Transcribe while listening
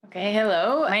Okay,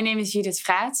 hello. My name is Judith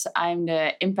Vraats. I'm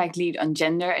the impact lead on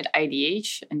gender at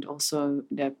IDH and also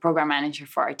the program manager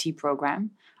for our T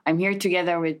program. I'm here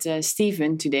together with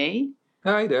Stephen today.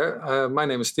 Hi there. My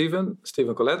name is Stephen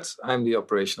Collette. I'm the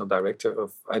operational director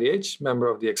of IDH, member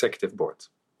of the executive board.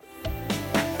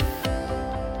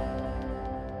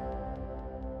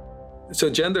 So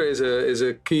gender is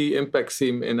a key impact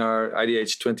theme in our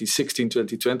IDH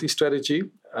 2016-2020 strategy.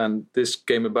 And this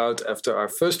came about after our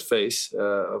first phase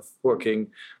of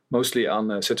working mostly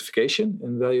on certification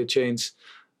in value chains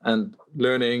and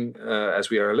learning, as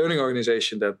we are a learning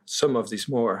organization, that some of these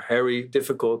more hairy,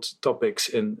 difficult topics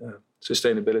in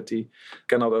sustainability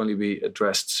can not only be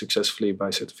addressed successfully by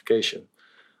certification.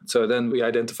 So then we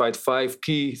identified 5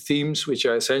 key themes which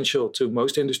are essential to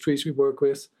most industries we work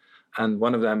with. And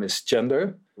one of them is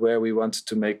gender, where we wanted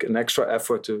to make an extra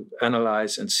effort to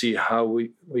analyze and see how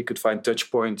we could find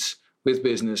touch points with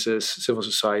businesses, civil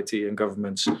society, and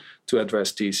governments to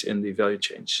address these in the value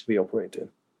chains we operate in.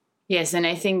 Yes, and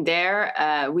I think there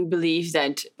we believe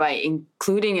that by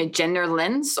including a gender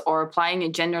lens or applying a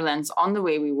gender lens on the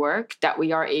way we work, that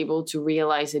we are able to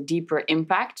realize a deeper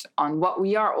impact on what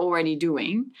we are already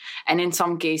doing. And in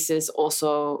some cases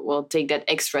also will take that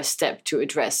extra step to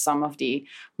address some of the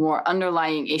more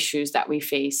underlying issues that we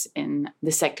face in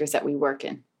the sectors that we work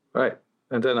in. Right.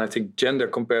 And then I think gender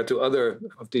compared to other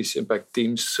of these impact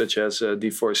themes, such as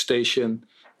deforestation,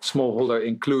 smallholder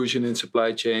inclusion in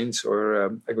supply chains,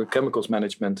 or agrochemicals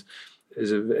management,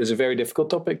 is a very difficult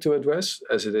topic to address,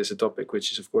 as it is a topic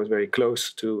which is, of course, very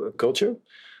close to culture.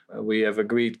 We have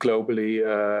agreed globally,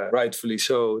 rightfully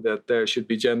so, that there should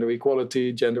be gender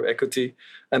equality, gender equity,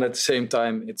 and at the same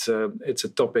time, it's a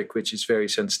topic which is very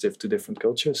sensitive to different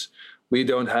cultures. We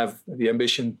don't have the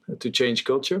ambition to change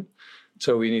culture,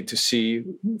 so we need to see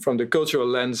from the cultural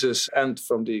lenses and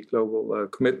from the global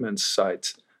commitments side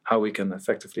how we can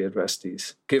effectively address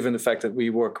these, given the fact that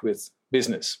we work with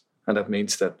business. And that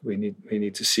means that we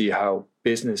need to see how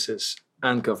businesses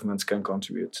and governments can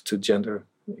contribute to gender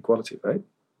equality, right?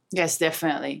 Yes,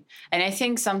 definitely. And I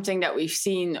think something that we've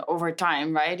seen over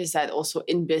time, right, is that also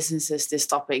in businesses, this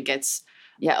topic gets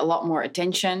a lot more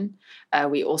attention.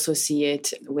 We also see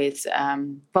it with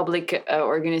public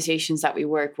organizations that we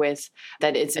work with,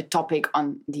 that it's a topic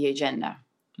on the agenda.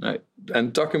 Right.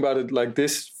 And talking about it like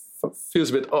this feels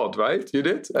a bit odd, right?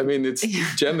 Judith? I mean,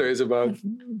 gender is about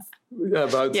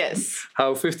yes,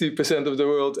 how 50% of the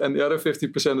world and the other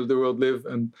 50% of the world live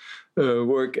and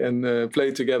work and play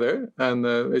together, and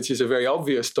which is a very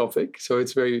obvious topic. So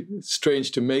it's very strange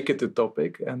to make it a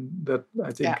topic, and that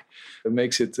I think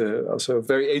makes it also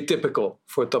very atypical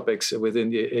for topics within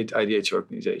the IDH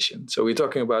organization. So we're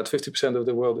talking about 50% of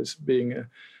the world as being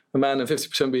a man and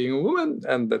 50% being a woman,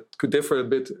 and that could differ a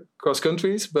bit across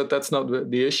countries, but that's not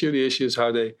the issue. The issue is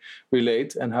how they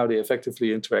relate and how they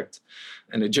effectively interact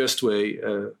in a just way,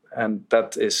 and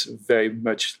that is very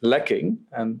much lacking,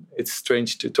 and it's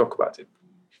strange to talk about it.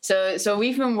 So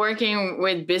we've been working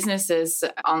with businesses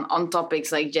on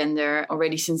topics like gender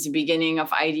already since the beginning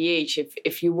of IDH.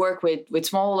 If you work with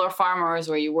smallholder farmers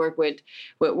or you work with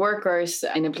workers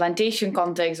in a plantation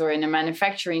context or in a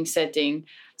manufacturing setting,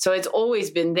 so it's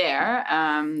always been there.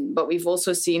 But we've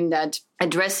also seen that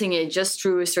addressing it just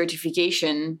through a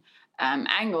certification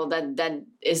angle, that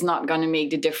is not going to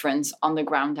make the difference on the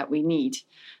ground that we need.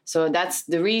 So that's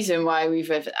the reason why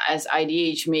we've, as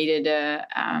IDH, made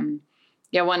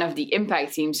it one of the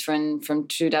impact themes from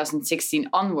 2016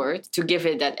 onward to give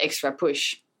it that extra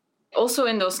push. Also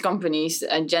in those companies,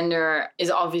 gender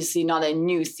is obviously not a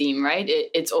new theme, right?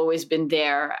 It's always been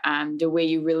there. The way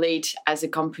you relate as a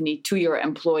company to your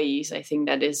employees, I think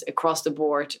that is across the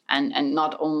board and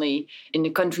not only in the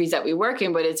countries that we work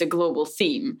in, but it's a global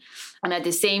theme. And at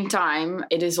the same time,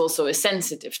 it is also a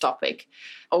sensitive topic.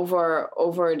 Over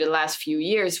the last few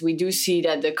years, we do see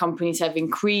that the companies have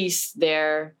increased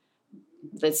their,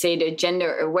 let's say, the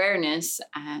gender awareness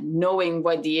and knowing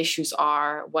what the issues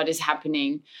are, what is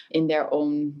happening in their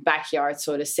own backyard,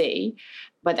 so to say.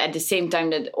 But at the same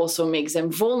time, that also makes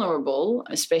them vulnerable,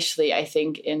 especially, I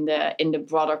think, in the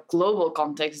broader global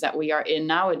context that we are in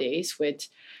nowadays, with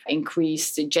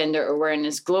increased gender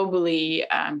awareness globally,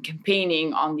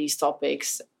 campaigning on these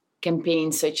topics,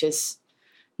 campaigns such as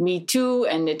Me Too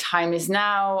and The Time Is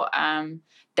Now,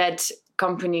 that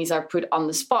companies are put on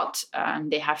the spot.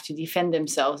 They have to defend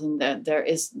themselves, and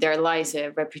there lies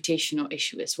a reputational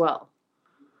issue as well.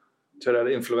 So that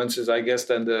influences, I guess,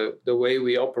 then the way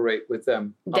we operate with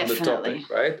them. Definitely. On the topic,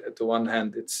 right? At the one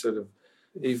hand, it's sort of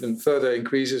even further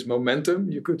increases momentum,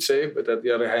 you could say, but at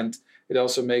the other hand, it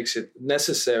also makes it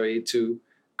necessary to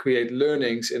create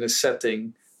learnings in a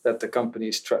setting that the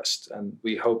companies trust. And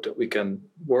we hope that we can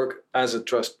work as a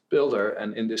trust builder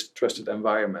and in this trusted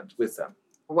environment with them.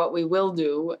 What we will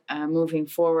do moving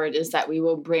forward is that we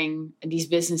will bring these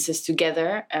businesses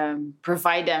together,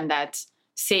 provide them that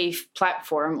safe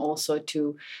platform also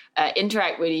to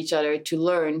interact with each other, to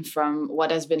learn from what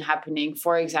has been happening,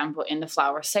 for example, in the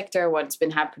flower sector, what's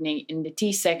been happening in the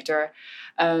tea sector,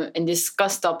 and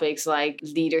discuss topics like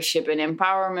leadership and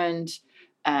empowerment,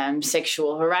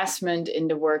 sexual harassment in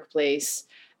the workplace,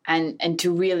 and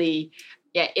to really,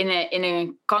 in a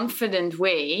confident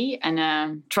way and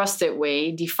a trusted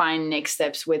way, define next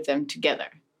steps with them together.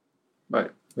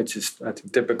 Right. Which is, I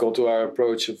think, typical to our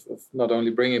approach of not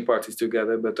only bringing parties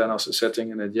together, but then also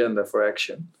setting an agenda for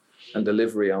action and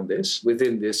delivery on this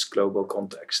within this global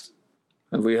context.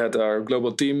 And we had our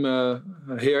global team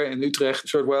here in Utrecht a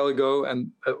short while ago,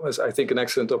 and it was, I think, an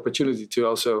excellent opportunity to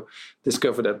also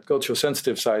discover that cultural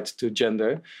sensitive side to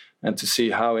gender and to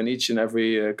see how in each and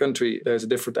every country there's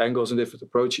different angles and different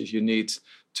approaches you need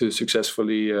to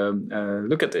successfully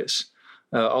look at this.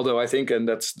 Although I think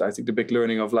the big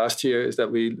learning of last year is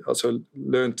that we also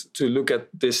learned to look at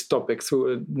this topic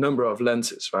through a number of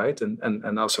lenses, right?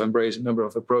 And also embrace a number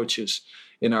of approaches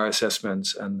in our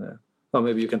assessments. And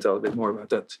maybe you can tell a bit more about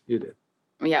that. You did.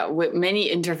 Yeah, with many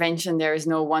interventions, there is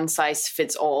no one size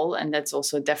fits all. And that's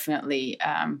also definitely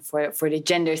for the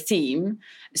gender theme.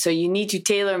 So you need to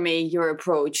tailor-make your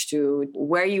approach to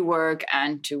where you work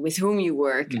and to with whom you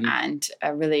work, and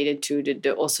related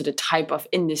to also the type of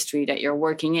industry that you're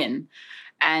working in.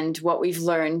 And what we've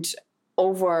learned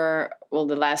over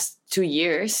the last 2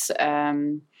 years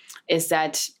is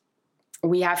that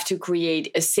we have to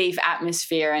create a safe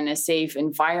atmosphere and a safe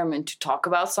environment to talk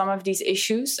about some of these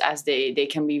issues, as they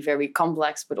can be very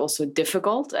complex but also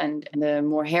difficult, and the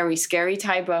more hairy, scary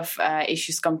type of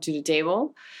issues come to the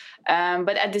table.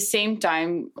 But at the same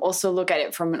time, also look at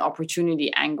it from an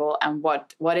opportunity angle and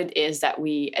what it is that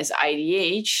we as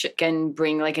IDH can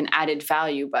bring like an added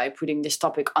value by putting this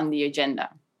topic on the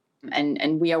agenda.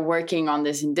 And we are working on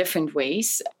this in different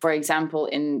ways. For example,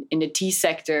 in the tea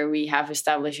sector, we have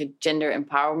established a gender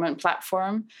empowerment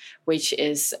platform, which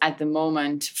is at the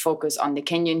moment focused on the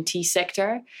Kenyan tea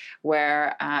sector,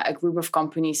 where a group of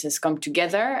companies has come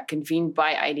together, convened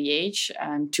by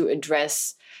IDH, to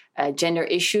address gender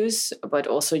issues, but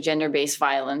also gender-based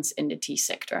violence in the tea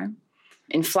sector.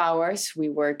 In flowers, we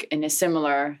work in a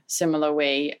similar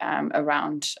way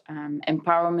around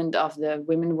empowerment of the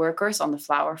women workers on the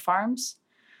flower farms.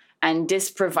 And this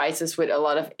provides us with a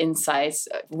lot of insights,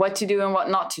 what to do and what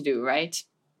not to do, right?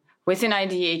 Within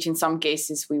IDH, in some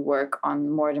cases, we work on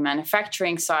more the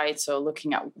manufacturing side, so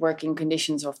looking at working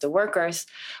conditions of the workers,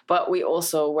 but we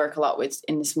also work a lot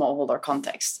in the smallholder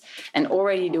context. And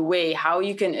already the way how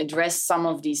you can address some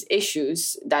of these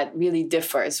issues, that really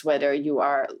differs whether you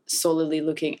are solely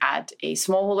looking at a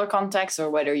smallholder context or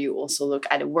whether you also look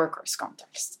at a workers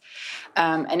context.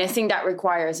 And I think that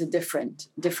requires a different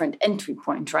entry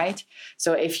point, right?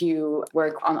 So if you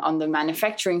work on the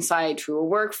manufacturing side through a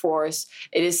workforce,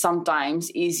 it is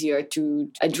sometimes easier to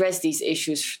address these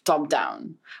issues top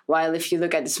down. While if you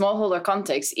look at the smallholder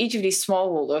context, each of these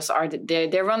smallholders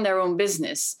they run their own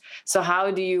business. So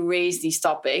how do you raise these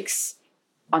topics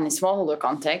on a smallholder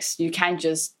context? You can't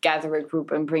just gather a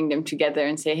group and bring them together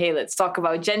and say, hey, let's talk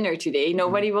about gender today.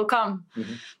 Nobody will come.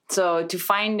 Mm-hmm. So to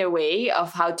find a way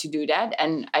of how to do that,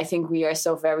 and I think we are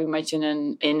so very much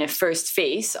in a first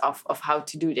phase of how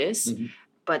to do this. Mm-hmm.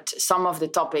 But some of the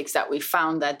topics that we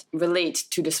found that relate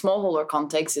to the smallholder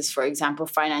context is, for example,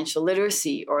 financial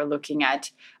literacy, or looking at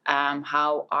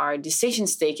how are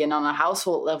decisions taken on a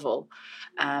household level.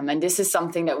 And this is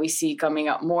something that we see coming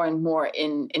up more and more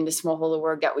in the smallholder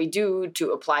work that we do,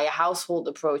 to apply a household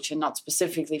approach and not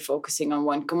specifically focusing on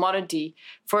one commodity,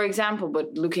 for example,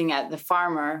 but looking at the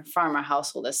farmer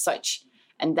household as such.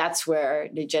 And that's where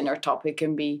the gender topic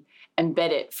can be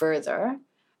embedded further,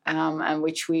 and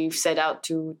which we've set out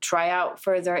to try out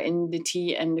further in the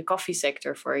tea and the coffee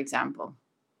sector, for example.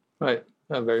 Right.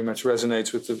 That very much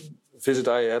resonates with the visit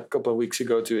I had a couple of weeks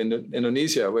ago to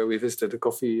Indonesia, where we visited a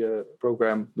coffee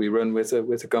program we run with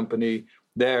a company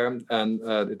there. And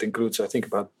it includes, I think,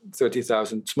 about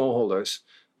 30,000 smallholders,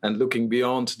 and looking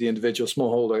beyond the individual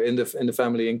smallholder in the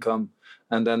family income,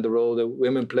 and then the role that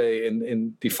women play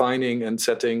in defining and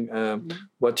setting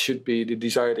what should be the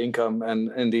desired income,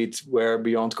 and indeed where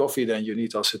beyond coffee then you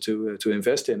need also to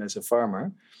invest in as a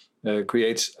farmer,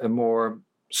 creates a more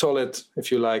solid,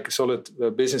 if you like,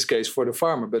 business case for the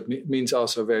farmer, but means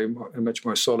also a much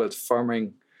more solid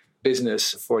farming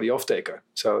business for the off-taker.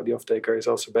 So the off-taker is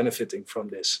also benefiting from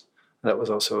this. That was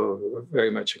also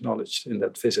very much acknowledged in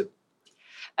that visit.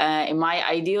 In my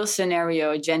ideal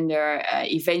scenario, gender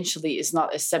eventually is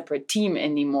not a separate team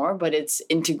anymore, but it's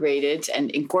integrated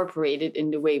and incorporated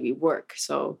in the way we work.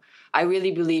 So I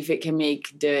really believe it can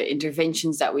make the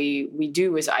interventions that we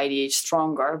do with IDH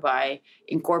stronger by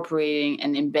incorporating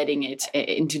and embedding it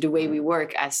into the way we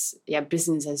work as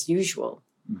business as usual.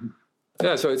 Mm-hmm.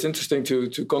 Yeah, so it's interesting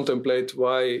to contemplate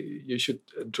why you should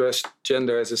address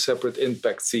gender as a separate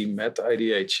impact theme at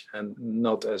IDH and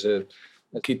not as a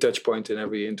key touch point in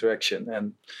every interaction.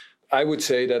 And I would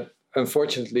say that,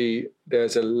 unfortunately,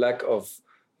 there's a lack of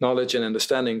knowledge and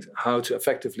understanding how to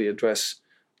effectively address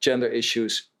gender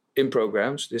issues in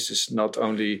programs. This is not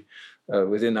only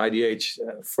within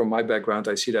IDH. From my background,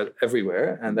 I see that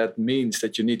everywhere. And that means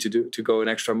that you need to go an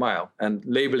extra mile. And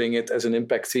labeling it as an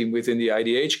impact theme within the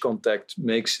IDH context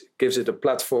gives it a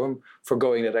platform for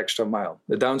going that extra mile.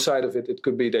 The downside of it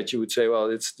could be that you would say, well,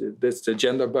 it's the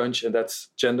gender bunch, and that's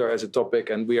gender as a topic,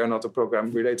 and we are not a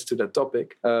program related to that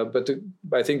topic. But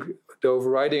I think the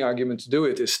overriding argument to do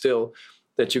it is still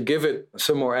that you give it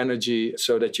some more energy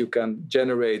so that you can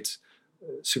generate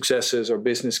successes or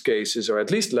business cases, or at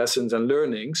least lessons and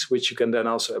learnings, which you can then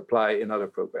also apply in other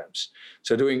programs.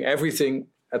 So doing everything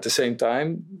at the same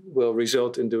time will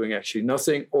result in doing actually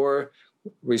nothing, or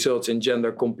results in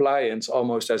gender compliance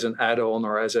almost as an add-on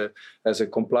or as a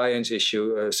compliance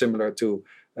issue, similar to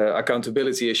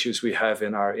accountability issues we have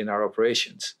in our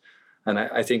operations. And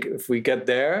I think if we get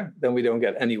there, then we don't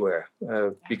get anywhere,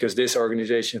 because this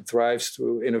organization thrives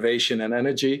through innovation and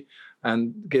energy.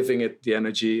 And giving it the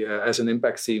energy as an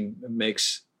impact theme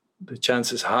makes the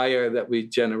chances higher that we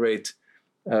generate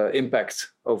impact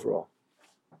overall.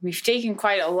 We've taken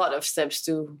quite a lot of steps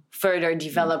to further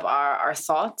develop our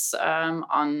thoughts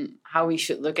on how we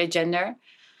should look at gender.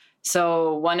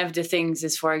 So one of the things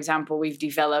is, for example, we've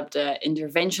developed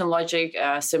intervention logic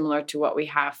similar to what we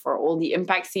have for all the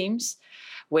impact themes,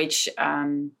 which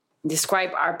describe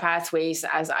our pathways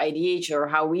as IDH, or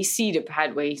how we see the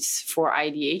pathways for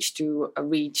IDH to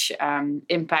reach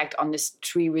impact on these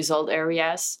 3 result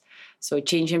areas. So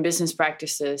change in business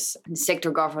practices,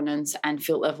 sector governance, and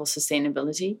field level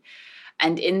sustainability.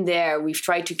 And in there, we've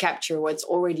tried to capture what's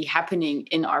already happening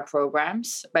in our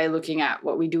programs by looking at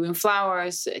what we do in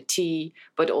flowers, tea,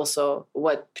 but also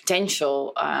what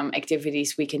potential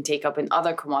activities we can take up in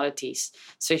other commodities,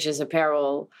 such as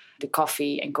apparel, the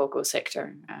coffee and cocoa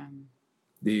sector.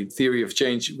 The theory of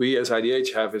change we as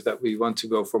IDH have is that we want to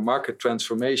go for market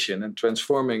transformation, and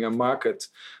transforming a market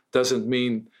doesn't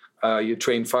mean you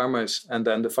train farmers and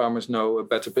then the farmers know a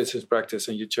better business practice,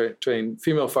 and you train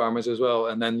female farmers as well,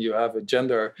 and then you have a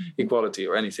gender equality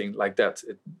or anything like that.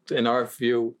 In our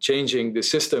view, changing the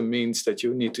system means that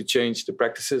you need to change the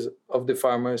practices of the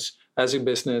farmers as a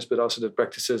business, but also the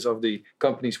practices of the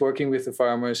companies working with the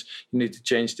farmers. You need to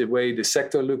change the way the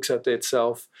sector looks at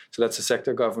itself. So that's the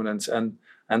sector governance. And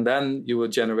then you will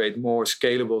generate more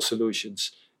scalable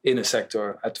solutions in a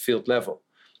sector at the field level.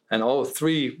 And all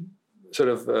 3 sort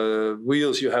of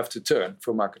wheels you have to turn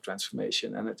for market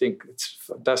transformation. And I think it's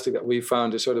fantastic that we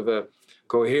found a sort of a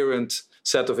coherent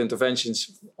set of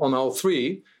interventions on all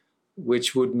 3,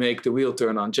 which would make the wheel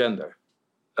turn on gender.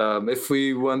 If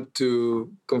we want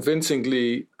to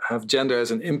convincingly have gender as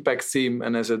an impact theme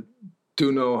and as a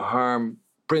do no harm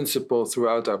principle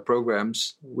throughout our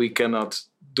programs, we cannot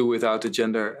do without a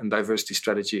gender and diversity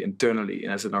strategy internally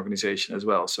and as an organization as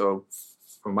well. So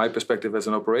from my perspective as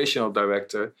an operational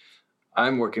director,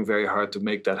 I'm working very hard to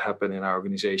make that happen in our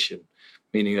organization,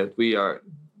 meaning that we are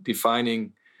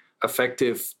defining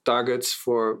effective targets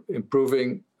for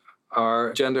improving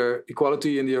our gender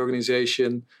equality in the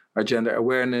organization, our gender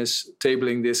awareness,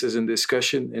 tabling this as a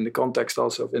discussion in the context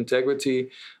also of integrity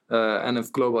and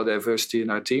of global diversity in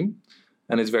our team.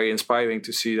 And it's very inspiring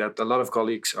to see that a lot of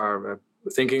colleagues are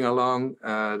thinking along,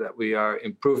 that we are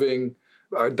improving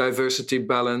our diversity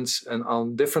balance and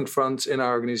on different fronts in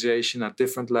our organization at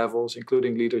different levels,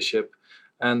 including leadership,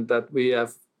 and that we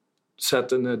have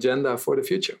set an agenda for the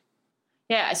future.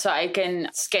 Yeah, so I can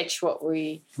sketch what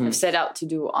we have set out to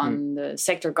do on the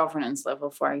sector governance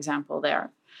level, for example,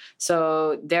 there.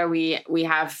 So there we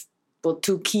have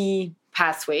 2 key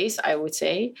pathways, I would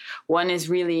say. One is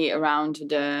really around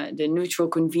the neutral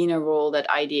convener role that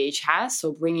IDH has,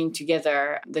 so bringing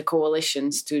together the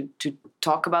coalitions to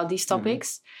talk about these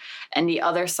topics. And the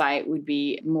other side would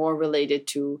be more related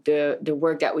to the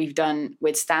work that we've done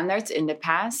with standards in the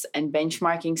past and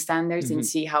benchmarking standards and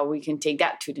see how we can take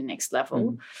that to the next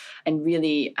level. And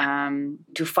really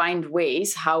to find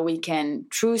ways how we can,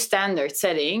 through standard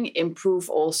setting, improve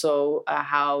also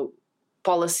how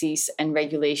policies and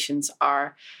regulations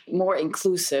are more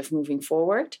inclusive moving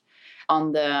forward.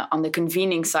 on the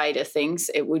convening side of things,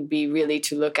 it would be really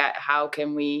to look at how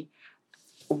can we,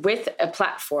 with a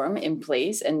platform in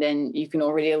place, and then you can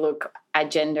already look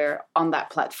at gender on that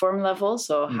platform level.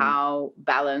 So how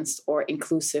balanced or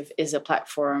inclusive is a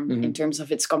platform in terms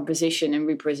of its composition and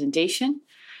representation?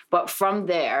 But from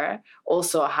there,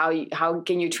 also, how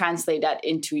can you translate that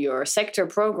into your sector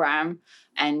program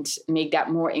and make that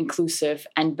more inclusive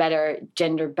and better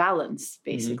gender balance,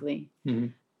 basically?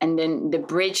 And then the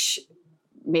bridge,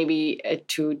 maybe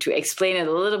to explain it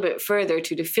a little bit further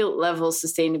to the field level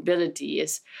sustainability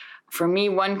is, for me,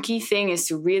 one key thing is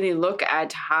to really look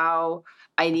at how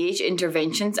IDH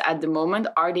interventions at the moment,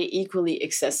 are they equally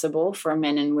accessible for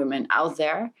men and women out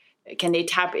there? Can they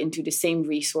tap into the same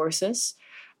resources?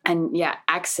 And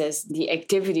access the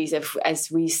activities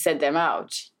as we set them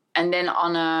out. And then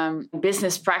on a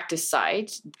business practice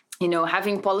side,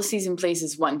 having policies in place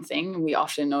is one thing. We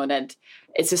often know that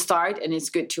it's a start and it's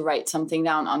good to write something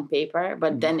down on paper,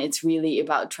 but then it's really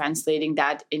about translating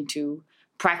that into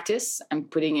practice and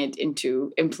putting it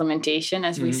into implementation,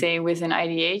 as we say within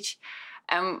IDH.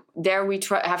 There we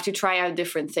have to try out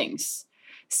different things.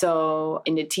 So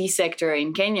in the tea sector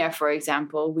in Kenya, for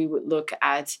example, we would look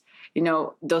at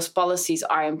those policies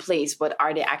are in place, but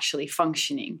are they actually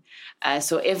functioning?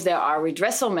 So if there are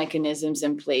redressal mechanisms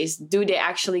in place, do they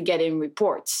actually get in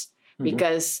reports?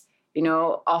 Because,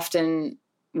 often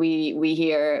we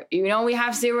hear, we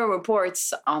have 0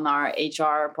 reports on our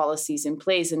HR policies in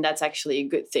place, and that's actually a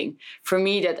good thing. For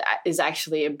me, that is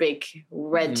actually a big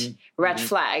red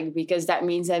flag, because that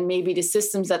means that maybe the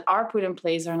systems that are put in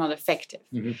place are not effective.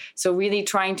 So really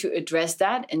trying to address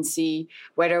that and see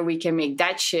whether we can make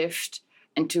that shift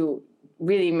and to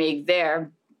really make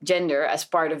their gender as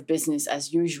part of business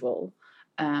as usual,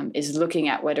 is looking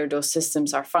at whether those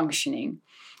systems are functioning.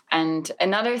 And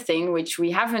another thing, which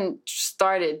we haven't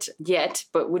started yet,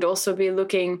 but would also be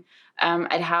looking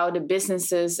at how the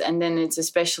businesses, and then it's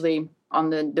especially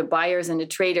on the buyers and the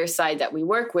trader side that we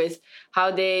work with,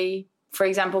 how they, for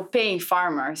example, pay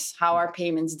farmers, how are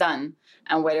payments done,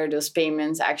 and whether those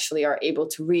payments actually are able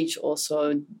to reach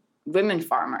also women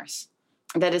farmers.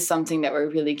 That is something that we're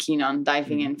really keen on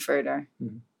diving in further.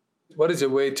 What is a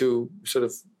way to sort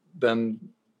of then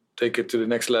take it to the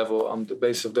next level on the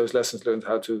basis of those lessons learned,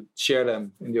 how to share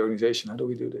them in the organization? How do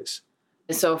we do this?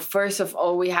 So first of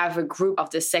all, we have a group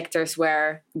of the sectors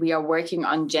where we are working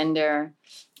on gender.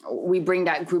 We bring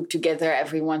that group together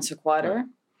every once a quarter. Right.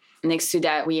 Next to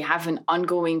that, we have an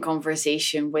ongoing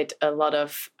conversation with a lot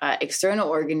of external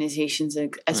organizations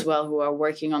as well who are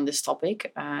working on this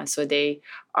topic. So they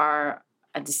are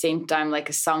at the same time like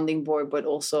a sounding board, but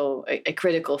also a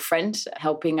critical friend,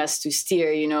 helping us to steer,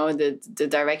 the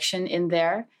direction in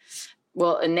there.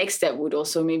 Well, a next step would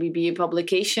also maybe be a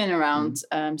publication around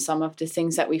some of the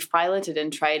things that we've piloted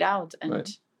and tried out, and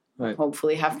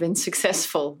hopefully have been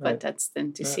successful. But that's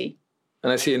then to see.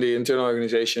 And I see in the internal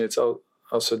organization, it's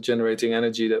also generating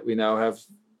energy that we now have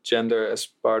gender as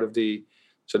part of the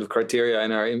sort of criteria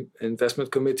in our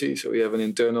investment committee. So we have an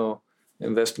internal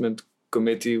investment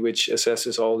committee which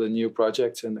assesses all the new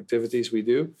projects and activities we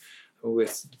do,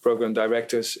 with program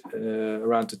directors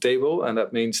around the table. And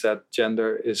that means that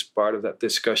gender is part of that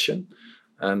discussion,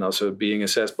 and also being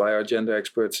assessed by our gender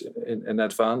experts in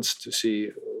advance to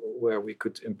see where we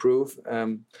could improve.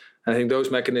 I think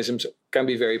those mechanisms can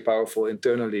be very powerful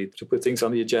internally to put things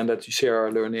on the agenda, to share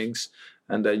our learnings.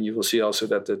 And then you will see also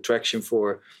that the traction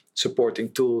for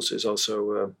supporting tools is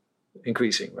also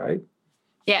increasing, right?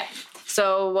 Yeah.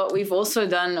 So what we've also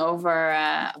done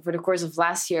over the course of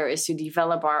last year is to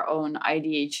develop our own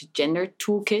IDH gender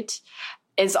toolkit.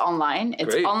 It's online.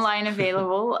 It's online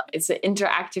available. It's an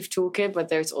interactive toolkit, but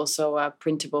there's also a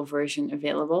printable version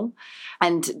available.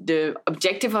 And the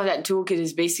objective of that toolkit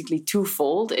is basically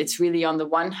twofold. It's really, on the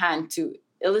one hand, to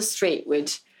illustrate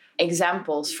with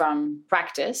examples from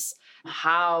practice,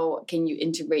 how can you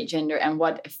integrate gender and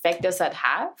what effect does that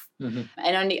have?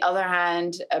 And on the other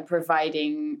hand,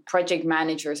 providing project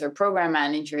managers or program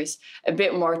managers a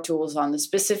bit more tools on the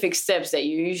specific steps that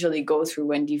you usually go through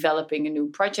when developing a new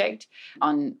project,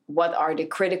 on what are the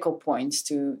critical points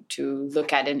to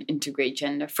look at and integrate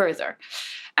gender further.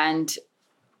 And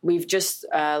we've just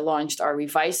launched our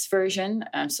revised version.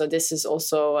 So this is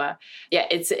also,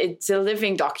 it's a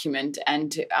living document.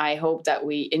 And I hope that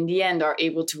we, in the end, are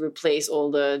able to replace all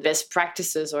the best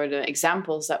practices or the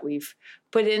examples that we've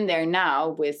put in there now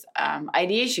with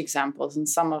IDH examples. And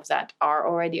some of that are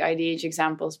already IDH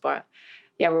examples, but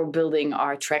we're building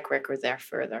our track record there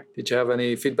further. Did you have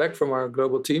any feedback from our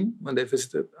global team when they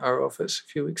visited our office a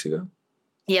few weeks ago?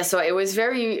 Yeah, so it was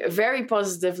very, very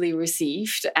positively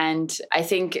received, and I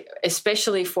think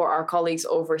especially for our colleagues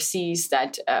overseas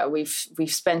that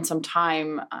we've spent some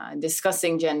time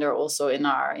discussing gender also in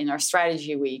our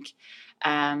strategy week,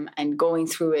 and going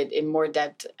through it in more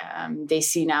depth. They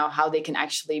see now how they can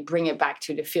actually bring it back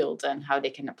to the field and how they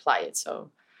can apply it.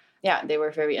 So, yeah, they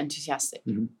were very enthusiastic.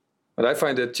 Mm-hmm. What I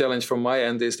find a challenge from my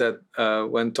end is that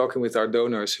when talking with our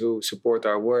donors who support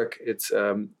our work, it's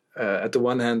at the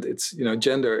one hand, it's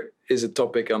gender is a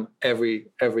topic on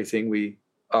everything we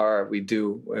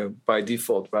do by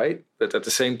default, right? But at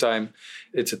the same time,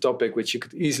 it's a topic which you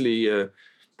could easily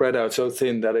spread out so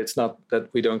thin that it's not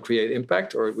that we don't create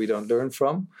impact or we don't learn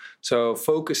from. So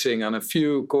focusing on a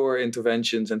few core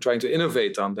interventions and trying to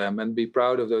innovate on them and be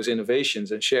proud of those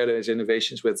innovations and share those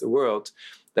innovations with the world,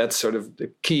 that's sort of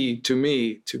the key to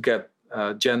me to get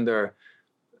gender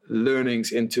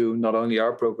learnings into not only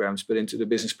our programs, but into the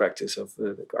business practice of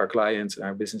our clients and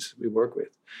our business we work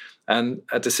with. And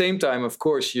at the same time, of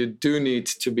course, you do need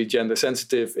to be gender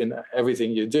sensitive in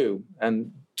everything you do.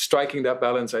 And striking that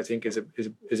balance, I think, is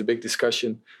a big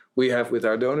discussion we have with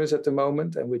our donors at the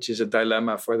moment, and which is a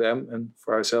dilemma for them and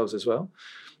for ourselves as well.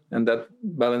 And that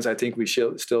balance, I think, we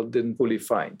still didn't fully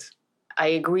find. I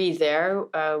agree there.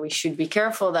 We should be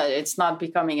careful that it's not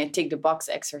becoming a tick-the-box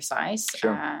exercise.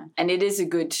 Sure. And it is a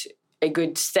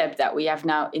good step that we have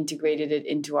now integrated it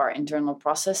into our internal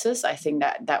processes. I think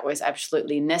that was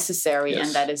absolutely necessary, yes.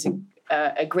 And that is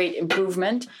a great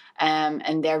improvement.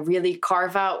 And they really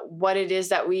carve out what it is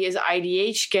that we as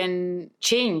IDH can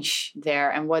change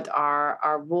there and what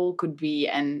our role could be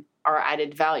and our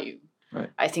added value. Right.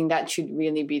 I think that should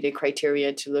really be the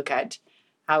criteria to look at.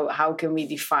 How can we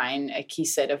define a key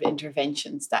set of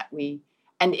interventions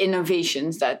and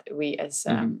innovations that we as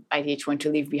IDH want to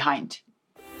leave behind?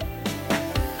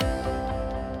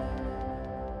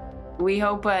 We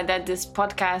hope that this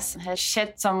podcast has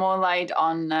shed some more light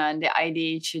on the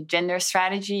IDH gender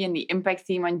strategy and the impact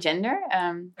theme on gender.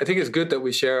 I think it's good that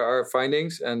we share our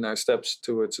findings and our steps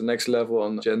towards the next level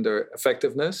on gender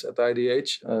effectiveness at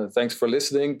IDH. Thanks for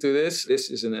listening to this. This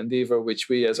is an endeavor which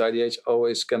we as IDH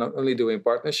always can only do in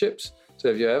partnerships. So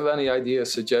if you have any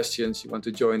ideas, suggestions, you want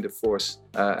to join the force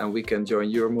and we can join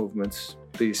your movements,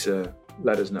 please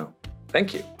let us know.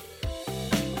 Thank you.